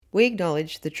We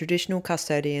acknowledge the traditional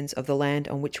custodians of the land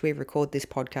on which we record this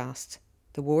podcast,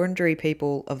 the Wurundjeri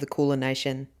people of the Kulin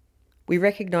Nation. We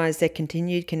recognise their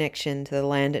continued connection to the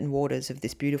land and waters of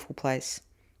this beautiful place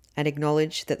and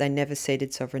acknowledge that they never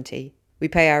ceded sovereignty. We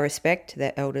pay our respect to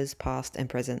their elders past and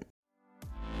present.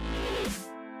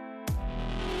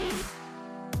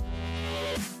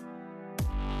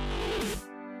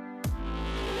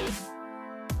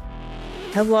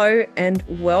 Hello and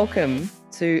welcome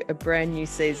to a brand new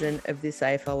season of This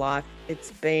AFL Life. It's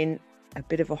been a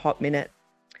bit of a hot minute.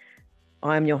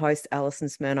 I'm your host, Alison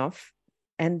Smirnoff,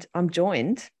 and I'm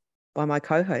joined by my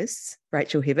co-hosts,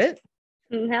 Rachel Hibbert.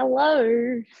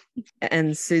 Hello.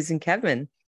 And Susan Cadman.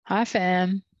 Hi,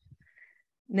 fam.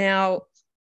 Now,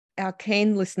 our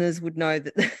keen listeners would know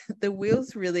that the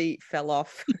wheels really fell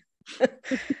off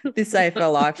This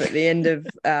AFL Life at the end of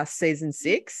season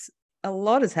 6. A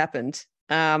lot has happened.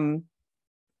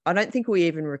 I don't think we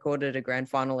even recorded a grand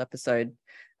final episode.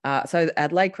 So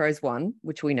Adelaide Crows won,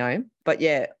 which we know. But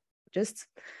yeah, just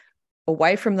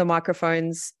away from the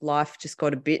microphones, life just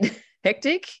got a bit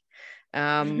hectic.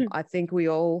 I think we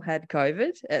all had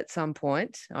COVID at some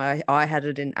point. I had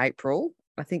it in April.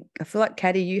 I feel like,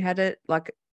 Caddy, you had it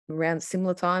like around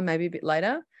similar time, maybe a bit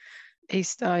later.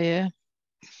 Easter, yeah.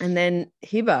 And then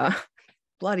Hibber,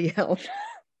 bloody hell.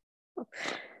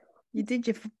 You did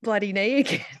your bloody knee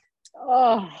again.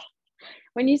 Oh,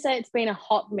 when you say it's been a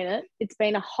hot minute, it's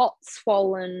been a hot,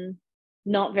 swollen,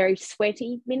 not very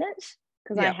sweaty minute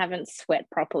because I haven't sweat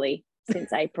properly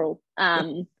since April.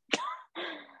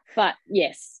 But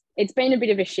yes, it's been a bit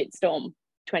of a shitstorm,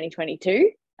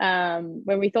 2022.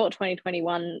 When we thought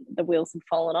 2021, the wheels had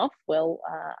fallen off. Well,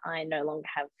 I no longer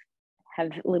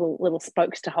have little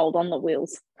spokes to hold on the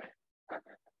wheels.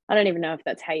 I don't even know if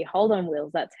that's how you hold on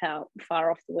wheels. That's how far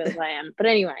off the wheels I am. But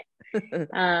anyway,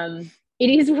 it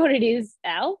is what it is,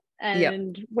 Al.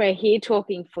 And we're here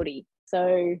talking footy.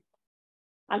 So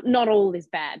not all is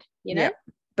bad, you know? Yep.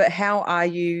 But how are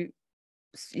you,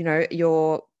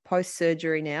 you're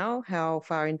post-surgery now? How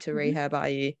far into rehab are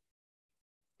you?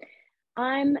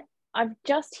 I've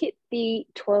just hit the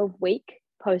 12-week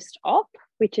post-op,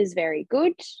 which is very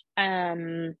good.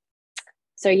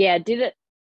 So yeah, did it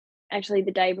actually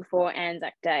the day before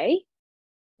Anzac Day,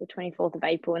 the 24th of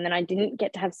April, and then I didn't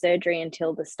get to have surgery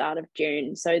until the start of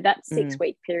June. So that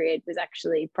 6-week period was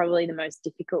actually probably the most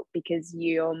difficult because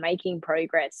you're making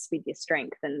progress with your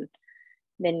strength and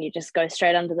then you just go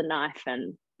straight under the knife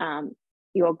and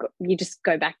you just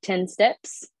go back 10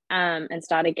 steps and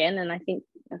start again. And I think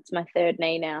that's my third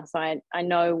knee now. So I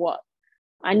knew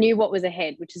what was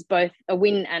ahead, which is both a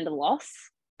win and a loss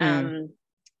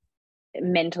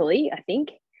mentally, I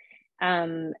think.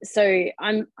 So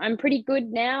I'm pretty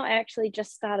good now. I actually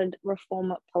just started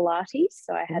Reformer Pilates.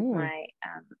 So I had my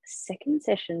second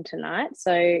session tonight.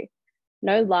 So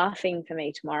no laughing for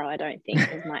me tomorrow, I don't think,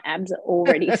 because my abs are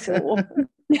already sore.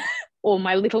 Or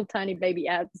my little tiny baby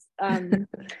abs.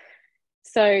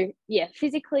 So yeah,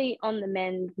 physically on the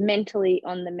mend, mentally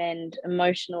on the mend,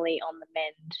 emotionally on the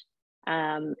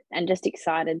mend, and just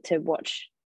excited to watch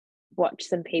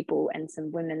some people and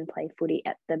some women play footy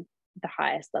at the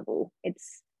highest level.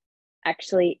 It's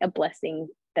actually a blessing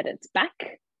that it's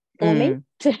back for me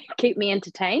to keep me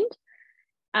entertained.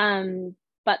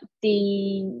 But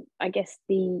the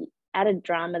added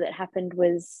drama that happened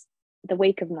was the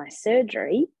week of my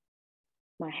surgery,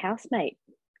 my housemate,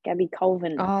 Gabby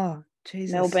Colvin,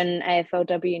 Melbourne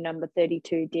AFLW number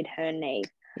 32, did her knee.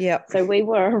 Yep. So we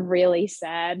were a really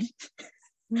sad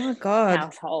my God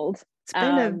household.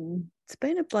 It's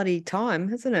been a bloody time,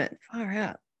 hasn't it? Far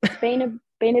out. It's been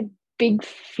a big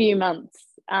few months.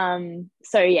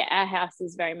 So yeah, our house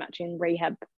is very much in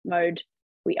rehab mode.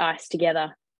 We ice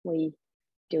together. We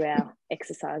do our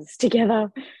exercises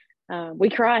together. We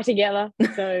cry together.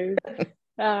 So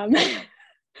at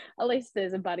least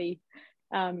there's a buddy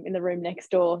in the room next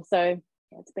door. So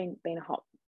yeah, it's been a hot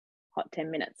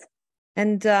 10 minutes.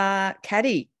 And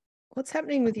Caddy, what's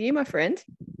happening with you, my friend?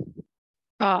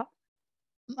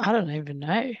 I don't even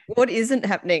know. What isn't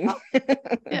happening?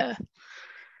 Yeah.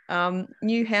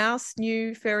 New house,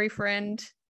 new furry friend.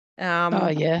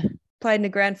 Yeah. Played in a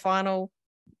grand final.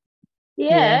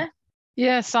 Yeah.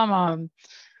 Yes, I'm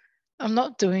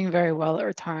not doing very well at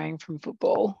retiring from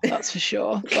football, that's for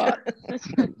sure. But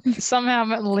somehow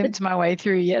I'm limped my way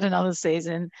through yet another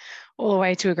season, all the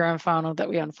way to a grand final that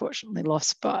we unfortunately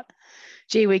lost. But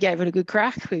gee, we gave it a good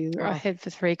crack. We were ahead for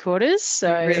 3 quarters,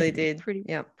 so we really did. Pretty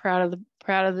proud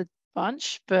of the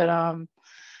bunch. But I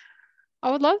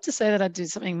would love to say that I do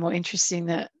something more interesting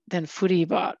than footy,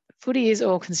 but footy is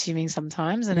all consuming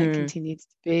sometimes, and it continues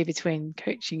to be between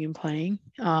coaching and playing.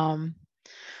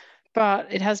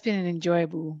 but it has been an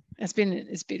enjoyable. It's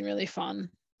been really fun.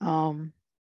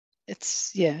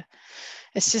 It's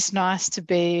just nice to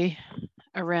be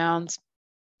around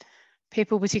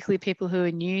people, particularly people who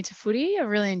are new to footy. I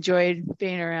really enjoyed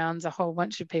being around a whole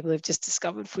bunch of people who've just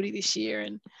discovered footy this year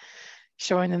and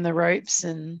showing them the ropes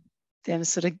and them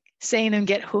sort of seeing them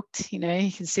get hooked. You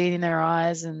can see it in their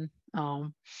eyes, and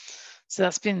so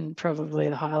that's been probably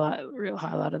the real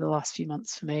highlight of the last few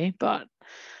months for me. But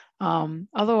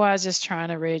otherwise, just trying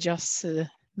to readjust to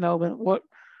Melbourne.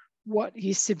 What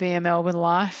used to be a Melbourne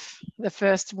life. The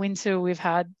first winter we've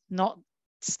had not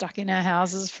stuck in our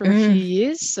houses for a few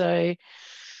years, so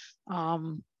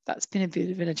that's been a bit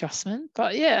of an adjustment.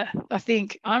 But yeah, I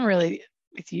think I'm really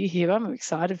with you here. I'm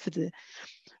excited for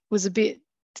was a bit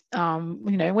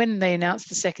when they announced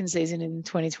the second season in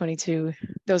 2022,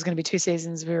 there was going to be 2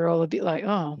 seasons. We were all a bit like,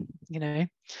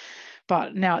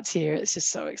 but now it's here. It's just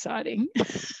so exciting.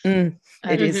 It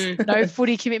is. No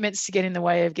footy commitments to get in the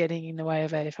way of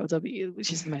AFLW,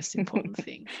 which is the most important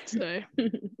thing. So.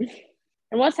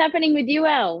 And what's happening with you,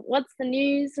 Elle? What's the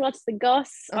news? What's the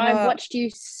goss? I've watched you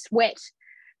sweat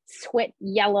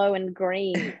yellow and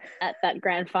green at that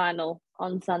grand final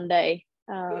on Sunday.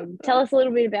 Tell us a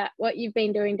little bit about what you've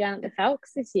been doing down at the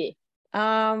Falcons this year.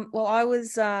 Well,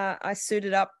 I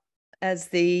suited up as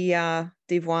the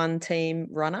Div 1 team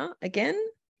runner again,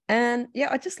 and yeah,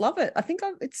 I just love it. I think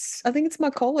it's my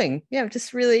calling. Yeah,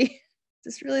 just really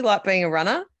like being a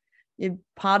runner. You're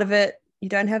part of it. You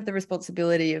don't have the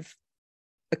responsibility of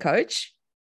a coach,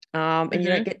 and you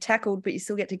don't get tackled, but you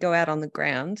still get to go out on the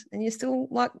ground, and you're still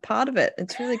like part of it.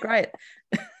 It's really great.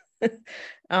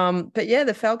 But yeah,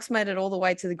 the Falcons made it all the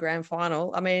way to the grand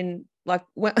final. I mean, like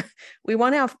we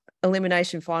won our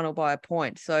elimination final by a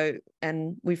point,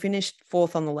 and we finished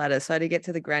 4th on the ladder. So to get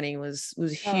to the granny was a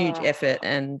huge effort,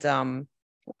 and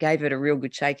gave it a real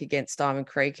good shake against Diamond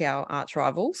Creek, our arch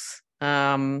rivals.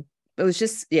 It was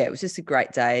just a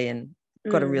great day, and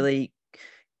got a really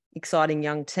exciting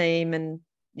young team, and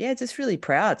yeah, just really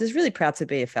proud to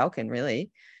be a Falcon. Really,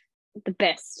 the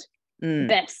best.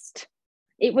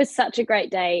 It was such a great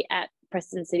day at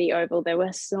Preston City Oval. There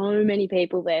were so many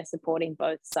people there supporting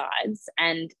both sides,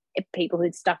 and people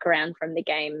who'd stuck around from the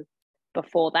game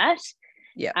before that.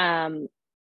 Yeah.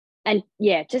 And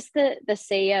yeah, just the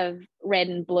sea of red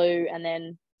and blue, and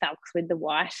then Falcons with the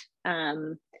white.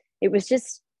 It was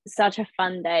just such a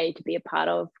fun day to be a part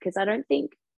of, because I don't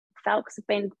think Falcons have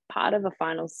been part of a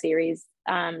final series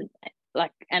and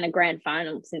a grand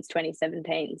final since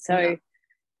 2017. So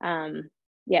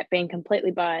being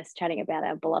completely biased chatting about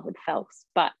our beloved Falcons,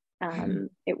 but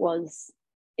it was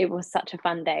such a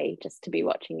fun day just to be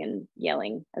watching and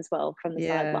yelling as well from the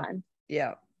sideline.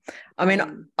 Yeah. I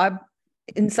mean, I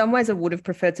in some ways I would have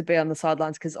preferred to be on the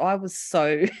sidelines, because I was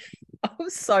so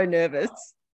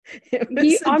nervous.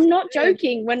 I'm not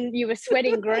joking. When you were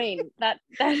sweating green, that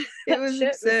it was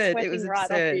absurd. It was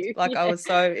absurd.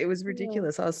 Right, it was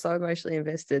ridiculous. I was so emotionally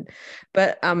invested.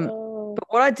 But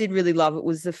what I did really love, it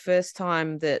was the first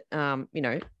time that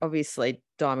obviously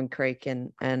Diamond Creek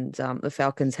and the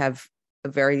Falcons have a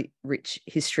very rich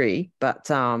history, but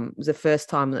it was the first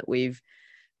time that we've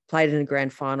played in a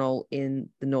grand final in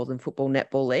the Northern Football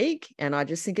Netball League, and I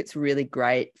just think it's really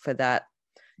great for that.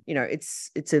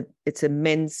 It's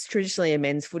traditionally a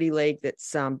men's footy league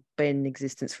that's been in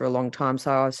existence for a long time.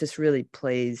 So I was just really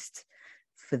pleased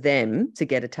for them to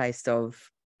get a taste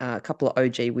of a couple of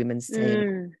OG women's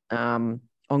team on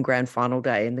grand final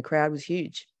day, and the crowd was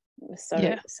huge. It was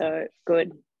so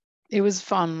good. It was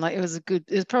fun. It was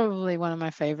probably one of my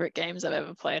favorite games I've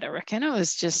ever played, I reckon. It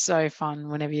was just so fun.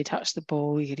 Whenever you touch the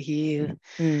ball, you could hear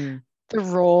the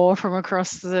roar from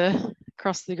across the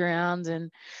ground. And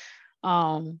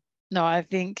no, I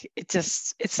think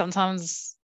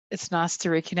sometimes it's nice to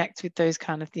reconnect with those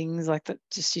kind of things, like that,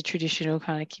 just your traditional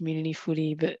kind of community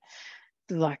footy, but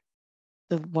like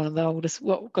one of the oldest,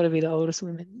 got to be the oldest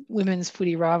women's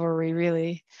footy rivalry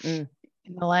really in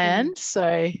the land.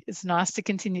 So it's nice to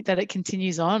continue that. It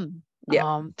continues on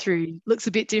through, looks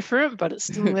a bit different, but it's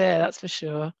still there, that's for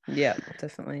sure. Yeah,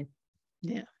 definitely.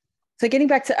 Yeah. So getting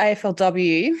back to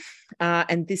AFLW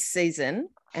and this season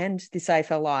and this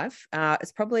AFL Life,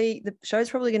 the show's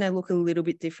probably going to look a little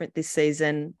bit different this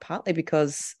season, partly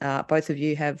because both of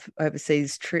you have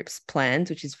overseas trips planned,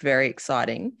 which is very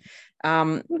exciting.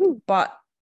 But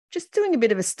just doing a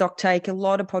bit of a stock take, a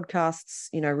lot of podcasts,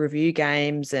 review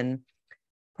games, and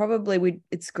probably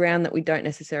it's ground that we don't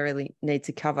necessarily need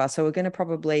to cover. So we're going to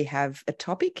probably have a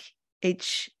topic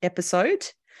each episode.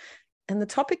 And the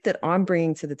topic that I'm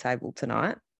bringing to the table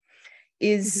tonight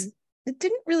is, it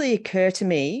didn't really occur to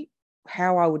me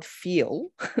how I would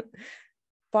feel,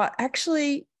 but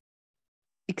actually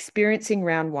experiencing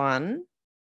round one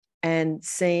and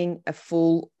seeing a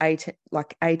full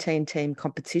 18 team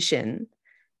competition,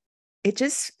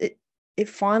 it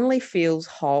finally feels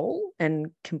whole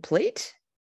and complete.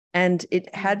 And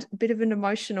it had a bit of an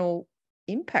emotional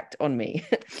impact on me.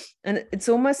 And it's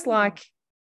almost like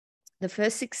the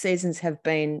first 6 seasons have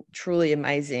been truly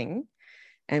amazing,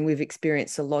 and we've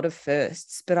experienced a lot of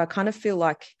firsts, but I kind of feel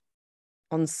like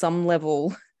on some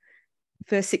level,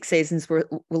 first 6 seasons were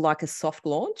like a soft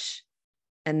launch,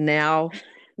 and now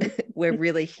we're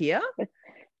really here.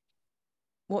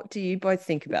 What do you both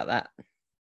think about that?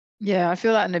 Yeah, I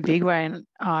feel that in a big way. And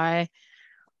I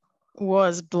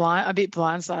was a bit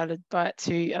blindsided by it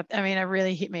too. I mean, it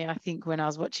really hit me, I think, when I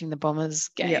was watching the Bombers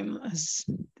game. Yep. As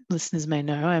listeners may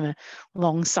know, I'm a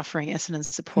long-suffering Essendon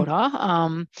supporter.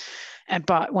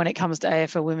 But when it comes to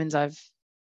AFL Women's, I've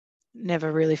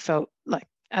never really felt like,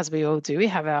 as we all do, we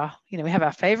have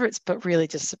our favourites, but really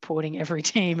just supporting every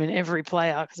team and every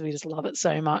player because we just love it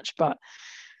so much. But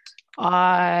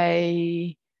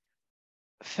I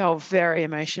felt very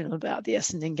emotional about the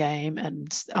Essendon game and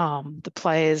the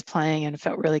players playing, and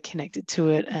felt really connected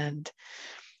to it. And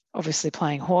obviously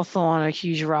playing Hawthorn, a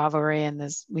huge rivalry, and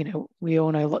there's, we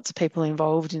all know lots of people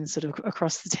involved in sort of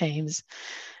across the teams.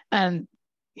 And,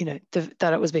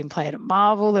 that it was being played at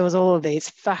Marvel, there was all of these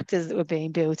factors that were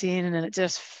being built in, and it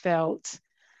just felt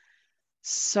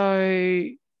so...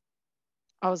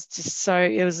 I was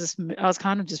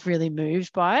kind of just really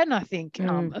moved by it. And I think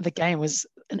the game was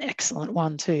an excellent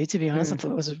one too, to be honest. I thought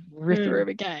it was a ripper of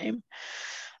a game.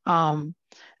 And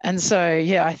so,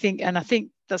 yeah, I think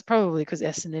that's probably because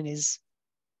Essendon is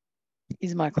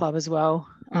my club as well.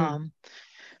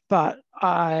 But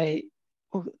I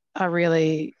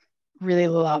really, really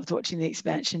loved watching the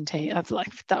expansion team. I feel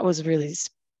like that was really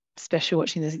special,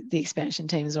 watching the expansion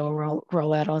teams all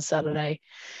roll out on Saturday.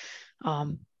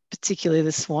 Particularly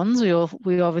the Swans.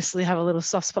 We obviously have a little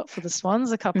soft spot for the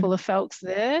Swans, a couple of Falcons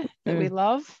there that we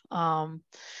love.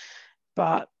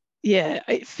 But yeah,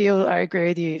 I agree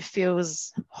with you. It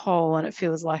feels whole, and it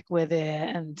feels like we're there.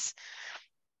 And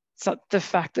so the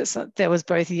fact that there was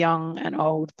both young and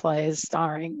old players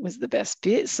starring was the best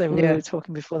bit. So we were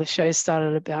talking before the show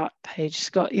started about Paige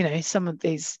Scott, some of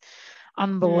these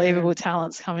unbelievable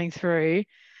talents coming through.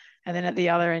 And then at the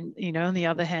other end, on the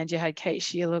other hand, you had Kate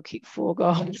Sheila kick 4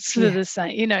 goals for the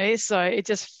same, so it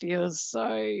just feels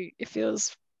it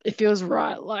feels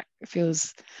right. Like, it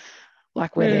feels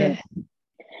like we're there.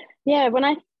 Yeah. When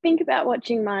I think about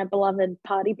watching my beloved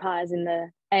Party Pies in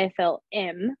the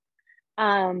AFLM,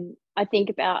 I think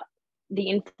about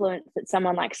the influence that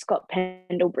someone like Scott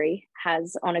Pendlebury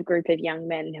has on a group of young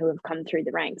men who have come through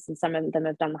the ranks. And some of them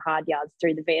have done the hard yards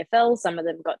through the VFL. Some of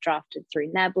them got drafted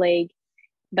through NAB League.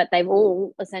 But they've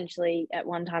all essentially at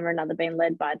one time or another been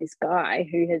led by this guy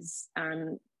who has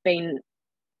been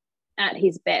at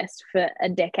his best for a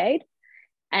decade.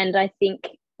 And I think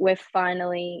we're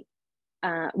finally,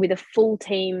 with a full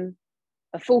team,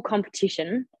 a full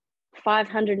competition,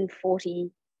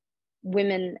 540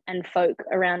 women and folk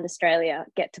around Australia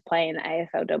get to play in the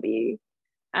AFLW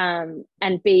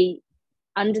and be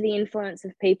under the influence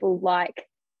of people like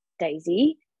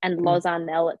Daisy and Loz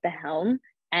Arnell at the helm,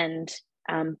 and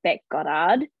Beck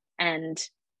Goddard, and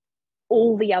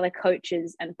all the other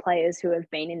coaches and players who have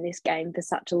been in this game for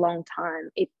such a long time.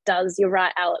 It does, you're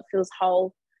right, Al, it feels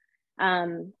whole.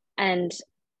 And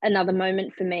another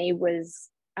moment for me was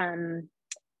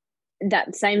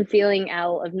that same feeling,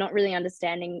 Al, of not really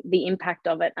understanding the impact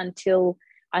of it until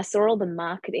I saw all the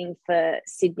marketing for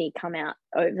Sydney come out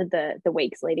over the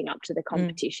weeks leading up to the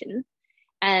competition.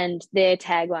 And their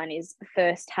tagline is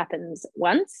 "First happens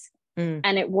once."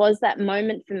 And it was that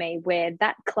moment for me where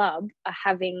that club are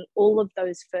having all of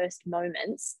those first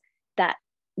moments that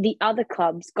the other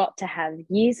clubs got to have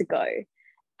years ago,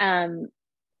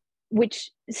 which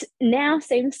now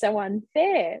seems so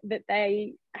unfair that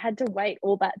they had to wait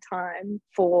all that time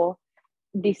for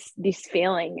this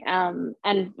feeling.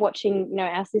 And watching,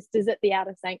 our sisters at the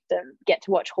Outer Sanctum get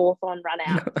to watch Hawthorn run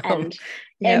out and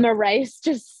Emma Race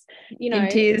just, in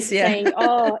tears, saying,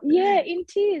 in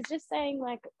tears, just saying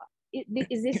like,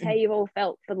 is this how you've all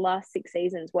felt for the last 6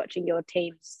 seasons, watching your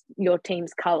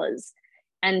team's colours?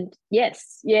 And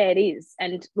yes, it is.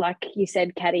 And like you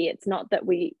said, Caddy, it's not that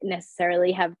we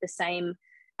necessarily have the same,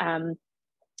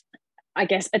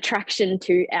 attraction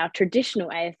to our traditional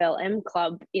AFLM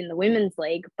club in the Women's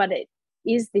League, but it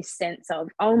is this sense of,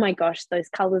 oh my gosh, those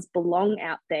colours belong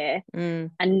out there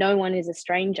and no one is a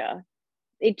stranger.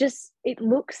 It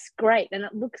looks great, and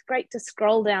it looks great to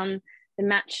scroll down the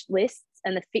match lists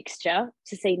and the fixture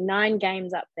to see 9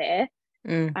 games up there.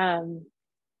 And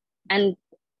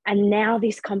now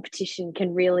this competition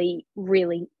can really,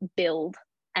 really build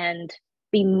and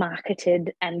be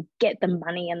marketed and get the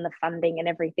money and the funding and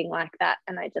everything like that.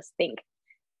 And I just think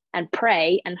and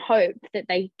pray and hope that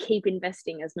they keep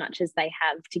investing as much as they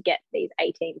have to get these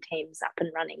 18 teams up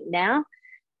and running now,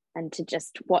 and to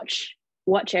just watch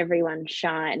everyone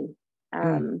shine.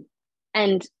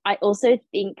 And I also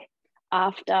think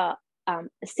after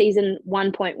season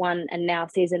 1.1 and now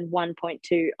season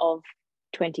 1.2 of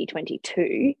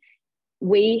 2022,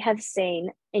 we have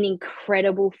seen an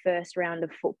incredible first round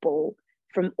of football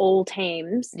from all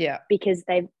teams, because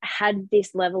they've had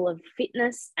this level of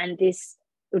fitness and this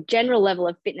general level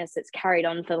of fitness that's carried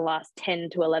on for the last 10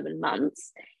 to 11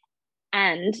 months.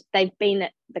 And they've been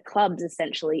at the clubs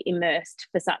essentially immersed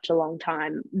for such a long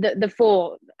time. The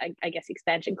four, I guess,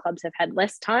 expansion clubs have had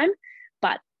less time,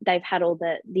 but they've had all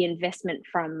the investment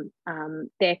from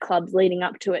their clubs leading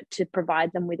up to it to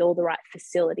provide them with all the right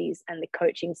facilities and the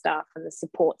coaching staff and the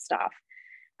support staff.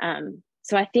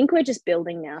 So I think we're just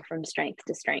building now from strength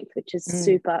to strength, which is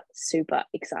super, super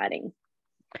exciting.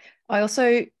 I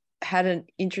also had an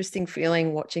interesting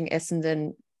feeling watching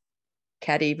Essendon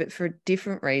caddy, but for a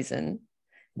different reason.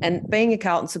 And being a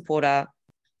Carlton supporter,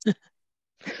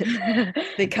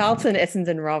 the Carlton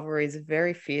Essendon rivalry is a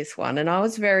very fierce one. And I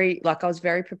was very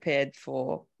prepared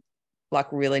for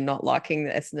really not liking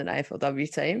the Essendon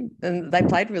AFLW team. And they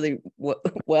played really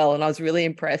well. And I was really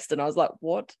impressed. And I was like,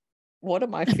 what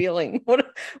am I feeling?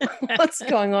 What's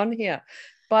going on here?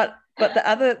 But the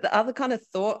other kind of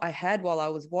thought I had while I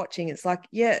was watching, it's like,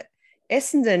 yeah,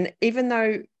 Essendon, even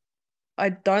though I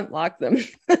don't like them,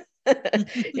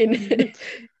 they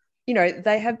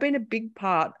have been a big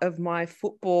part of my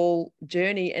football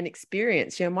journey and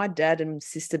experience. My dad and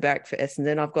sister barrack for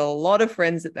Essendon. I've got a lot of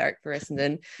friends that barrack for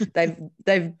Essendon.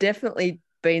 They've definitely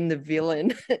been the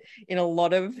villain in a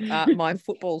lot of my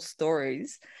football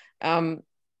stories.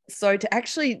 So to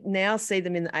actually now see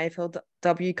them in the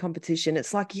AFLW competition,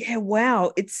 it's like, yeah,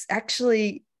 wow, it's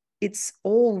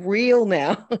all real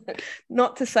now.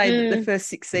 Not to say that the first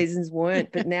 6 seasons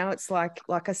weren't, but now it's like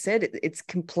I said, it's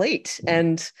complete,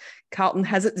 and Carlton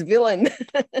has its villain.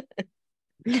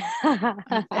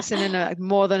 Essendon are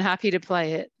more than happy to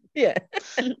play it. Yeah.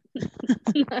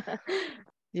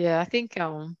 Yeah, I think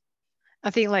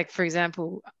like, for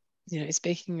example,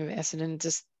 speaking of Essendon,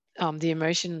 just the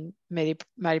emotion Matty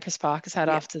Prespakis had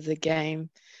after the game.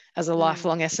 As a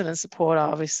lifelong Essendon supporter,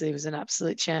 obviously he was an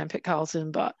absolute champ at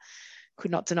Carlton, but could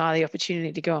not deny the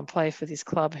opportunity to go and play for this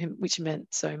club, which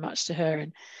meant so much to her.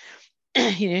 And,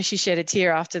 she shed a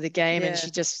tear after the game, and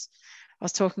I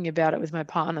was talking about it with my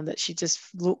partner, that she just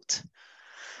looked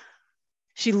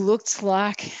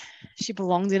like she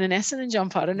belonged in an Essendon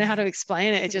jumper. I don't know how to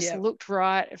explain it. It just looked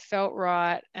right. It felt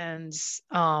right. And,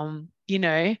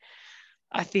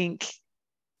 I think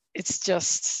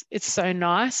it's so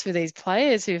nice for these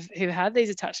players who've had these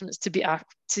attachments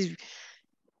to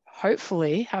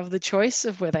hopefully have the choice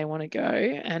of where they want to go.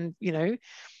 And, if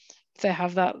they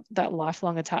have that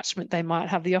lifelong attachment, they might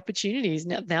have the opportunities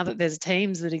now that there's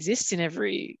teams that exist in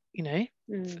every,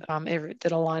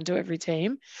 that align to every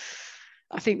team.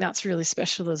 I think that's really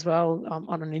special as well,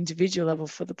 on an individual level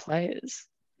for the players.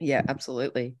 Yeah,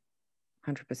 absolutely.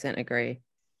 100% agree.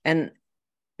 And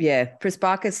yeah,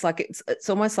 Prespakis, like it's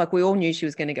almost like we all knew she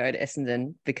was going to go to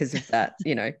Essendon because of that,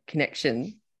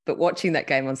 connection. But watching that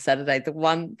game on Saturday, the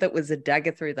one that was a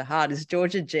dagger through the heart is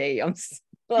Georgia G. I'm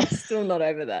still not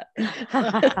over that.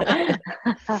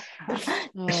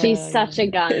 She's such a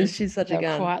gun. She's such a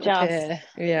gun. Quite the pair.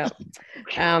 Yeah.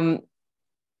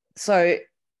 So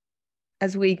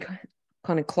as we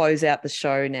kind of close out the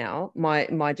show now,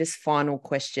 my just final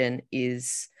question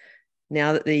is,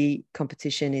 now that the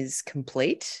competition is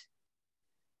complete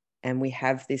and we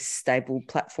have this stable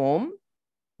platform,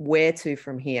 where to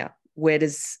from here? Where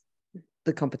does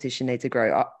the competition need to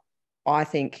grow? I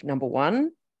think number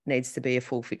one needs to be a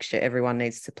full fixture. Everyone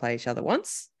needs to play each other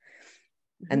once.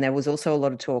 And there was also a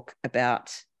lot of talk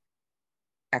about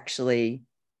actually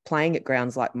playing at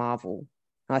grounds like Marvel.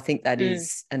 I think that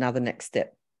is another next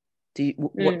step.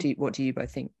 What do you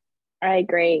both think? I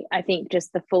agree. I think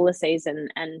just the fuller season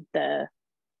and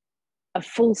a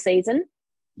full season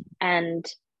and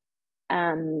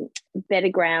better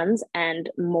grounds and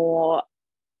more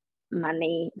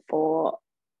money for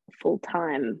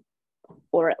full-time,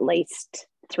 or at least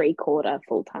 3/4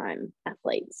 full-time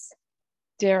athletes.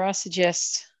 Dare I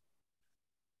suggest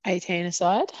 18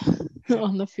 aside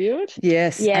on the field?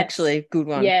 Yes, actually, good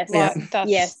one. Yes, that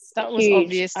was huge.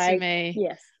 obvious to me.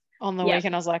 Yes, on the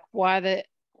weekend. I was like, why the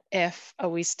F are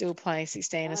we still playing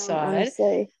 16 aside?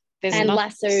 Honestly. there's And enough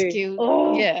Lasso. skill.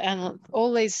 Oh. Yeah, and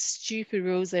all these stupid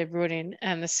rules they brought in,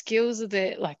 and the skills are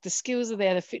there, like the skills are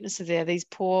there, the fitness are there. These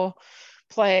poor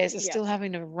players are still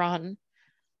having to run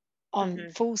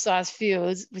on full size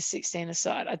fields with 16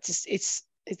 aside.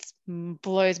 It's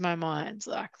blows my mind.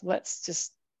 Like, let's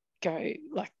just go,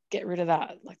 like, get rid of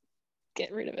that. Like,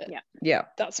 get rid of it. Yeah.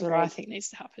 That's what I think needs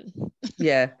to happen.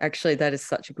 Yeah, actually, that is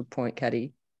such a good point,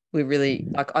 Caddy. We really,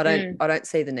 like, I don't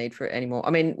see the need for it anymore.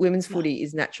 I mean, women's footy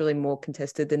is naturally more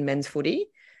contested than men's footy,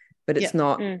 but it's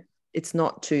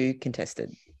not too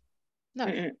contested.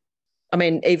 No. I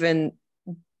mean, even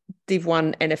Div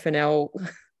 1 NFNL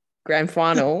grand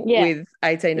final with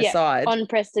 18 aside on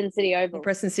Preston City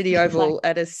Oval.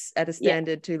 At a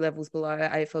standard 2 levels below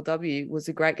AFLW was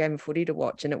a great game of footy to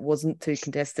watch, and it wasn't too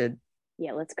contested.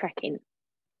 Yeah, let's crack in.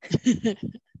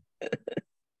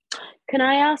 Can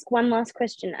I ask one last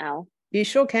question, Al? You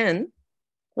sure can.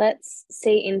 Let's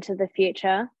see into the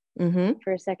future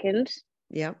for a second.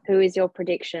 Yeah. Who is your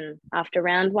prediction after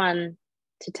round 1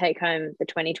 to take home the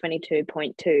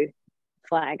 2022.2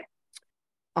 flag?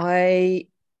 I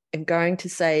am going to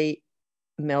say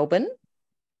Melbourne,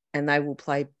 and they will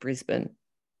play Brisbane.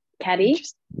 Caddy?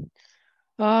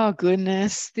 Oh,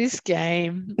 goodness. This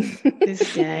game.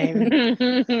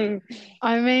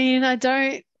 I mean, I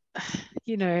don't,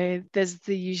 there's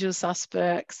the usual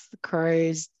suspects, the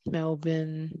Crows,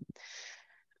 Melbourne,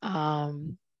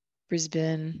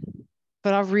 Brisbane.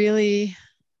 But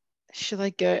should I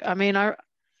go? I mean, who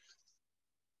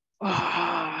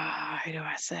do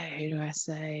I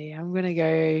say? I'm going to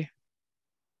go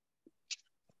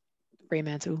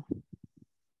Fremantle.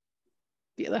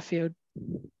 Be left field.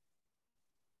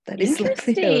 That is left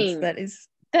field.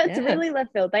 That's really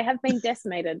left field. They have been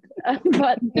decimated,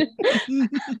 but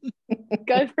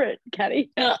go for it,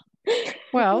 Caddy.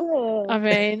 Well, I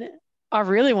mean, I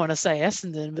really want to say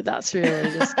Essendon, but that's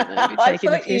really just going to be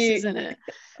taking the piss, isn't it?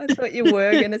 I thought you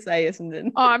were going to say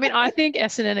Essendon. I mean, I think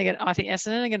Essendon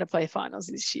are going to play finals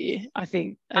this year. I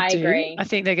agree. I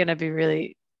think they're going to be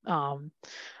really. I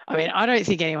mean, I don't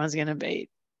think anyone's going to beat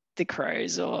the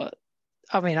Crows,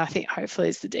 I think hopefully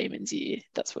it's the Demons' year.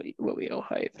 That's what we all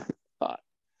hope. But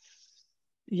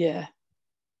yeah,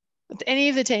 any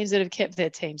of the teams that have kept their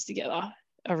teams together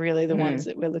are really the ones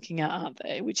that we're looking at, aren't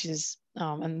they? Which is,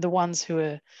 and the ones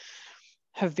who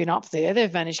have been up there,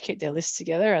 they've managed to keep their lists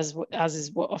together, as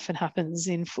is what often happens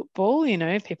in football.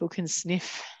 People can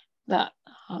sniff that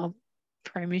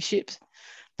premiership.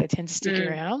 They tend to stick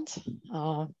around.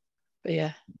 But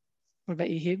yeah, what about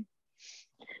you, Hib?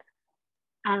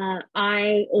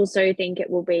 I also think it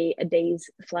will be a D's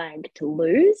flag to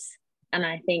lose, and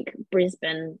I think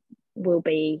Brisbane will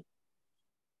be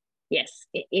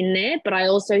in there, but I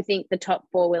also think the top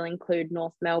 4 will include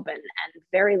North Melbourne and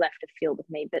very left of field of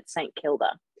me, but St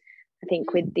Kilda. I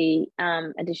think with the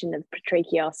addition of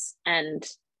Patrikios and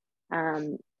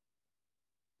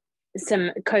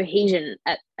some cohesion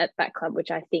at that club,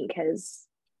 which I think has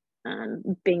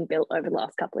been built over the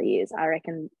last couple of years, I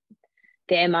reckon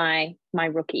they're my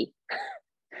rookie.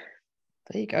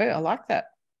 There you go. I like that.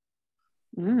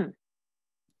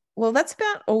 Well, that's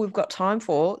about all we've got time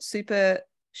for. Super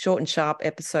short and sharp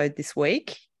episode this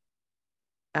week.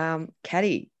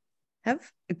 Caddy,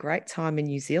 have a great time in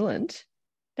New Zealand.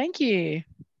 Thank you.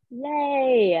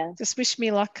 Yay. Just wish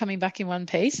me luck coming back in one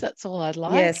piece. That's all I'd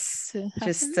like. Yes.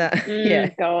 Just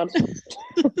God.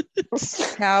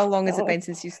 How long has it been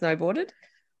since you snowboarded?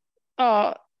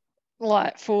 Oh,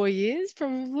 like 4 years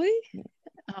probably.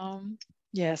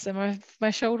 So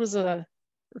my shoulders are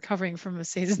recovering from a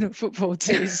season of football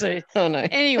too. So oh no.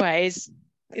 Anyways,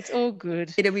 it's all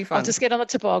good. It'll be fun. I'll just get on the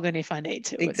toboggan if I need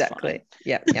to. Exactly.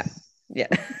 Yeah.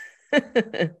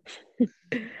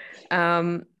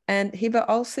 And Hiba,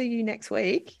 I'll see you next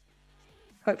week.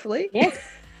 Hopefully. Yes.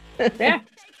 Yeah.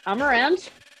 I'm around.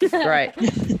 Great.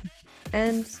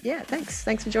 And yeah, thanks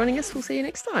for joining us. We'll see you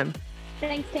next time.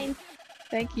 Thanks, team.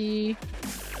 Thank you.